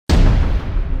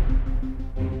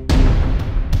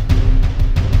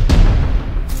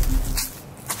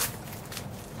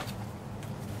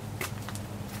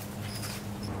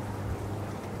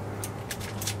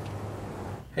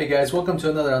Hey guys, welcome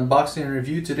to another unboxing and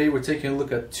review. Today we're taking a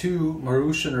look at two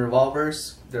Marushin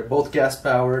revolvers. They're both gas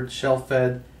powered, shell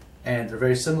fed, and they're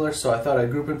very similar, so I thought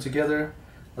I'd group them together.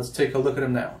 Let's take a look at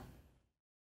them now.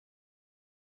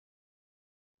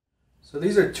 So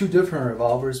these are two different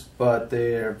revolvers, but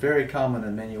they're very common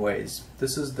in many ways.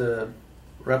 This is the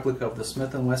replica of the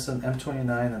Smith & Wesson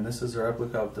M29, and this is a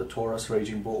replica of the Taurus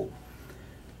Raging Bull.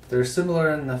 They're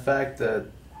similar in the fact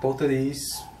that both of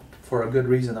these, for a good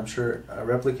reason I'm sure,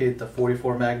 replicate the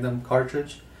 44 Magnum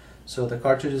cartridge. So the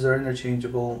cartridges are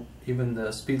interchangeable. Even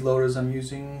the speed loaders I'm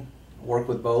using work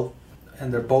with both,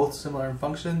 and they're both similar in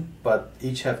function, but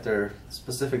each have their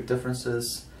specific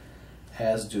differences,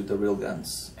 as do the real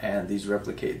guns, and these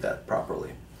replicate that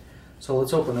properly. So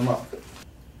let's open them up.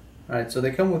 Alright, so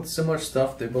they come with similar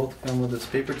stuff. They both come with this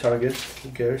paper target.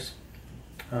 Who cares?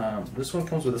 This one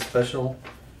comes with a special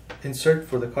insert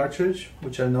for the cartridge,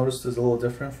 which I noticed is a little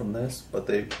different from this, but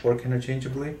they work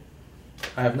interchangeably.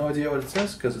 I have no idea what it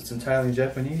says because it's entirely in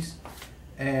Japanese,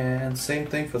 and same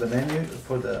thing for the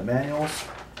manuals.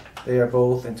 They are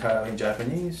both entirely in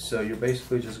Japanese, so you're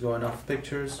basically just going off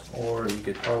pictures, or you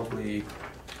could probably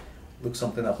look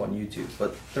something up on YouTube,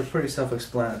 but they're pretty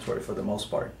self-explanatory for the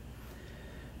most part.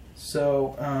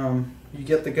 So you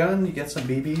get the gun, you get some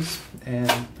BBs, and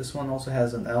this one also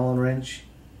has an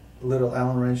little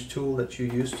Allen wrench tool that you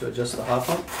use to adjust the hop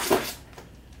up,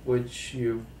 which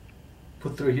you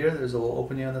put through here. There's a little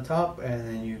opening on the top, and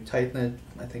then you tighten it,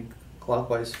 I think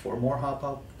clockwise for more hop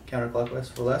up,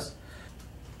 counterclockwise for less.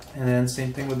 And then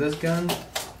same thing with this gun.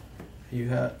 You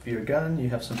have your gun, you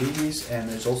have some BBs, and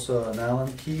there's also an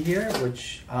Allen key here,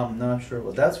 which I'm not sure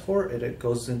what that's for. It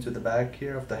goes into the back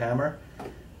here of the hammer,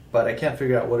 but I can't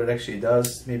figure out what it actually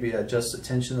does. Maybe adjust the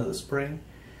tension of the spring.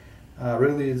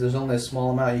 Really, there's only a small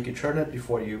amount you can turn it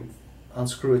before you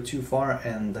unscrew it too far,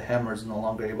 and the hammer is no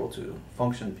longer able to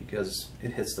function because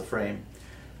it hits the frame.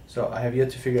 So I have yet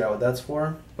to figure out what that's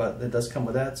for, but it does come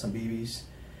with that, some BBs,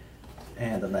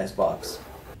 and a nice box.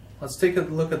 Let's take a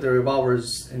look at the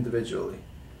revolvers individually.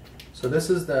 So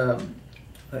this is the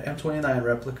M29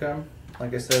 replica.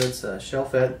 Like I said, it's a shell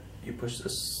fed. You push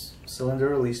this cylinder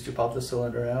release to pop the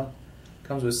cylinder out.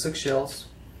 Comes with 6 shells,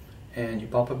 and you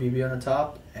pop a BB on the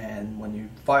top, and when you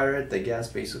fire it, the gas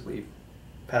basically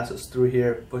passes through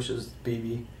here, pushes the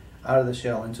BB out of the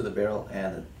shell into the barrel,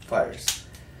 and it fires.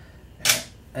 And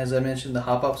as I mentioned, the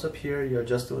hop ups up here, you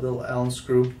adjust with a little Allen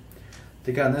screw.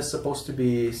 The gun is supposed to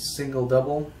be single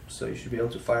double, so you should be able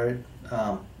to fire it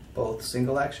both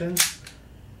single action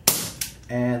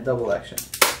and double action.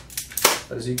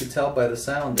 But as you can tell by the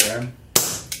sound there,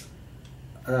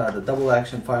 the double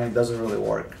action firing doesn't really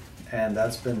work. And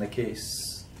that's been the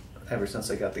case ever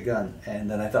since I got the gun. And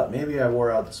then I thought maybe I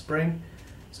wore out the spring.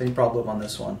 Same problem on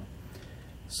this one.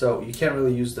 So you can't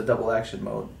really use the double action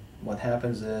mode. What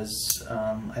happens is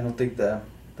I don't think the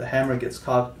hammer gets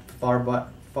caught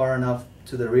far enough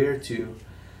to the rear to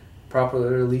properly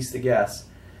release the gas.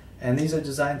 And these are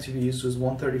designed to be used with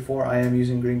 134. I am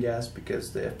using green gas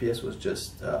because the FPS was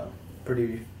just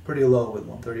pretty low with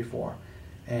 134,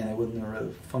 and it wouldn't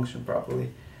really function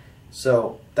properly.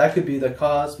 So that could be the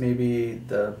cause. Maybe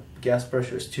the gas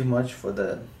pressure is too much for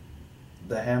the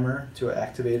hammer to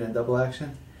activate in double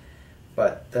action,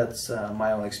 but that's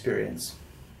my own experience.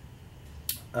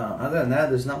 Other than that,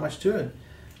 there's not much to it.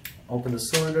 Open the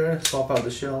cylinder, swap out the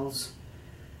shells,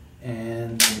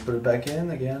 and you put it back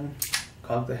in again,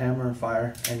 cock the hammer and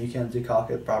fire, and you can decock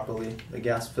it properly. The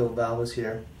gas fill valve is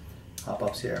here, hop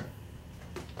ups here.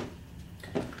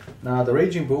 Now the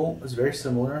Raging Bull is very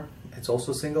similar. It's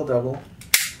also single double,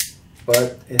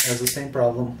 but it has the same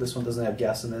problem. This one doesn't have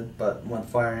gas in it, but when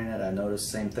firing it, I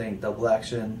noticed the same thing. Double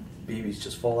action, BBs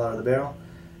just fall out of the barrel.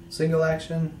 Single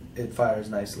action, it fires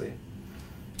nicely.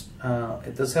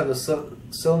 It does have a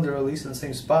cylinder release in the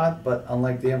same spot, but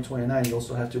unlike the M29, you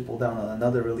also have to pull down on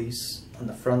another release on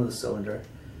the front of the cylinder,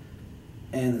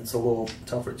 and it's a little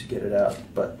tougher to get it out.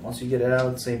 But once you get it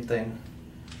out, same thing.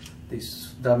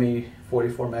 These dummy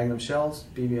 44 Magnum shells,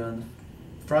 BB on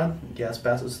front, gas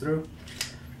passes through.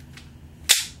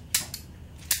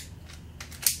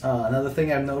 Another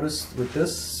thing I've noticed with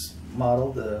this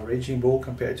model, the Raging Bull,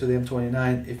 compared to the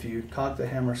M29, if you cock the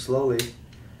hammer slowly,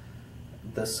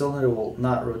 the cylinder will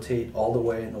not rotate all the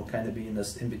way, and it'll kind of be in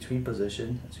this in-between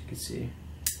position, as you can see.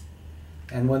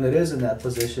 And when it is in that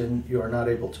position, you are not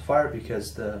able to fire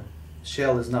because the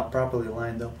shell is not properly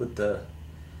lined up with the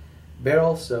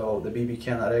barrel, so the BB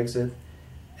cannot exit,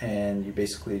 and you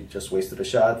basically just wasted a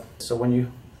shot. So when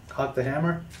you cock the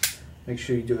hammer, make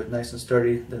sure you do it nice and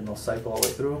sturdy, then it'll cycle all the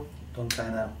way through. Don't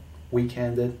kind of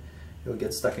weak-hand it, it'll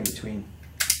get stuck in between.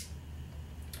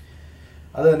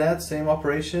 Other than that, same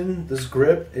operation. This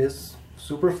grip is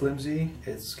super flimsy.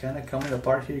 It's kind of coming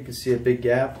apart here. You can see a big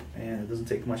gap, and it doesn't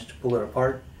take much to pull it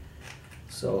apart.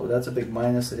 So that's a big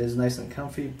minus. It is nice and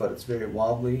comfy, but it's very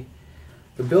wobbly.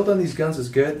 The build on these guns is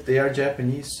good. They are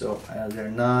Japanese, so they're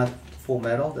not full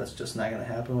metal. That's just not going to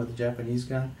happen with a Japanese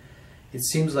gun. It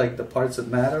seems like the parts that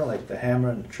matter, like the hammer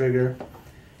and the trigger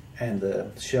and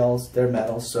the shells, they're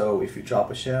metal, so if you drop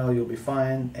a shell, you'll be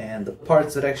fine. And the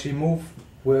parts that actually move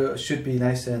should be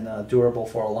nice and durable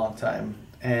for a long time.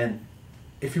 And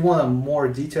if you want a more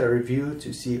detailed review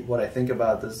to see what I think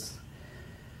about this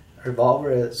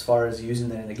revolver as far as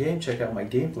using it in the game, check out my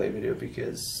gameplay video,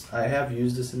 because I have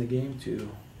used this in the game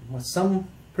with some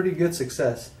pretty good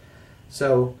success.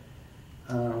 So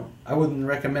I wouldn't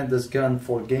recommend this gun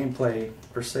for gameplay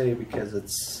per se, because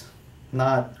it's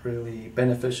not really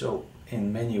beneficial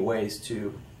in many ways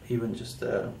to even just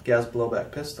a gas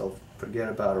blowback pistol. Forget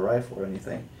about a rifle or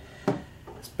anything.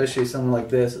 Especially something like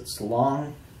this. It's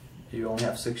long. You only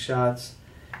have 6 shots.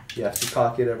 You have to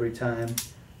cock it every time.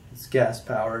 It's gas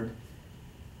powered.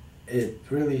 It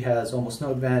really has almost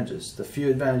no advantages. The few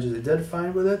advantages it did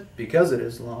find with it, because it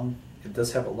is long, it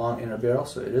does have a long inner barrel,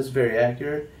 so it is very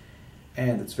accurate,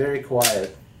 and it's very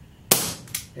quiet.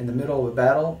 In the middle of a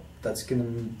battle, that's going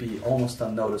to be almost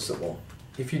unnoticeable.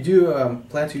 If you do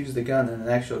plan to use the gun in an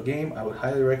actual game, I would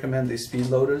highly recommend the speed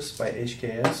loaders by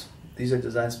HKS. These are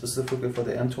designed specifically for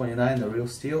the M29, the real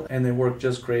steel, and they work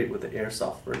just great with the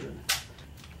airsoft version.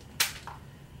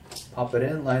 Pop it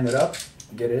in, line it up,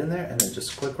 get it in there, and then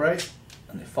just click right,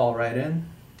 and they fall right in.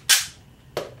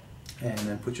 And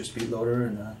then put your speed loader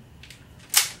in a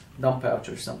dump pouch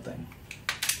or something.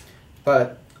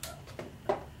 But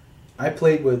I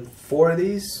played with 4 of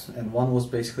these, and 1 was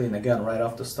basically in the gun right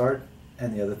off the start,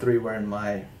 and the other 3 were in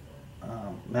my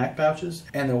Mac pouches,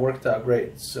 and it worked out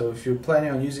great. So if you're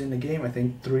planning on using the game, I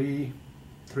think 3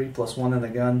 plus 1 in the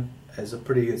gun is a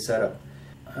pretty good setup.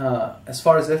 As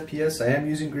far as FPS, I am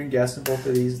using green gas in both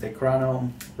of these. They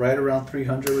chrono right around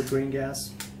 300 with green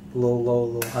gas, a little low, a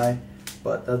little high,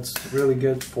 but that's really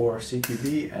good for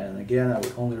CQB. And again, I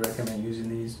would only recommend using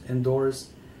these indoors.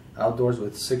 Outdoors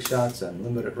with 6 shots and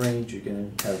limited range, you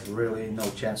can have really no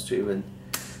chance to even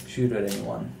shoot at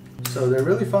anyone. So they're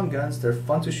really fun guns. They're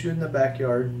fun to shoot in the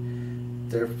backyard.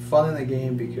 They're fun in the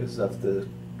game because of the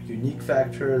unique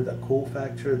factor, the cool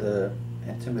factor, the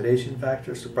intimidation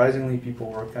factor. Surprisingly, people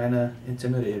were kind of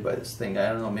intimidated by this thing. I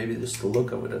don't know, maybe just the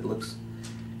look of it, it looks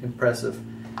impressive.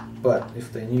 But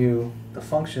if they knew the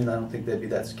function, I don't think they'd be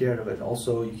that scared of it.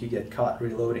 Also, you could get caught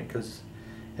reloading because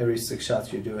every 6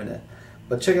 shots you're doing it.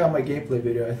 But check out my gameplay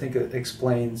video. I think it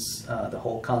explains the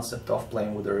whole concept of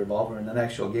playing with a revolver in an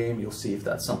actual game. You'll see if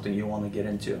that's something you want to get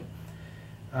into.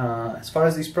 As far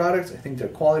as these products, I think they're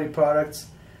quality products.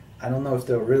 I don't know if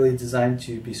they're really designed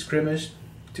to be scrimmaged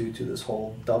due to this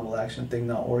whole double action thing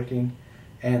not working.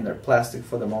 And they're plastic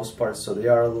for the most part, so they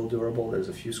are a little durable. There's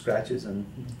a few scratches and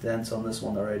dents on this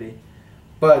one already.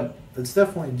 But it's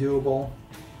definitely doable,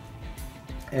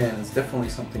 and it's definitely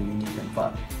something unique and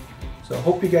fun. So I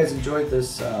hope you guys enjoyed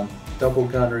this double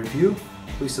gun review.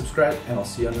 Please subscribe, and I'll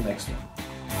see you on the next one.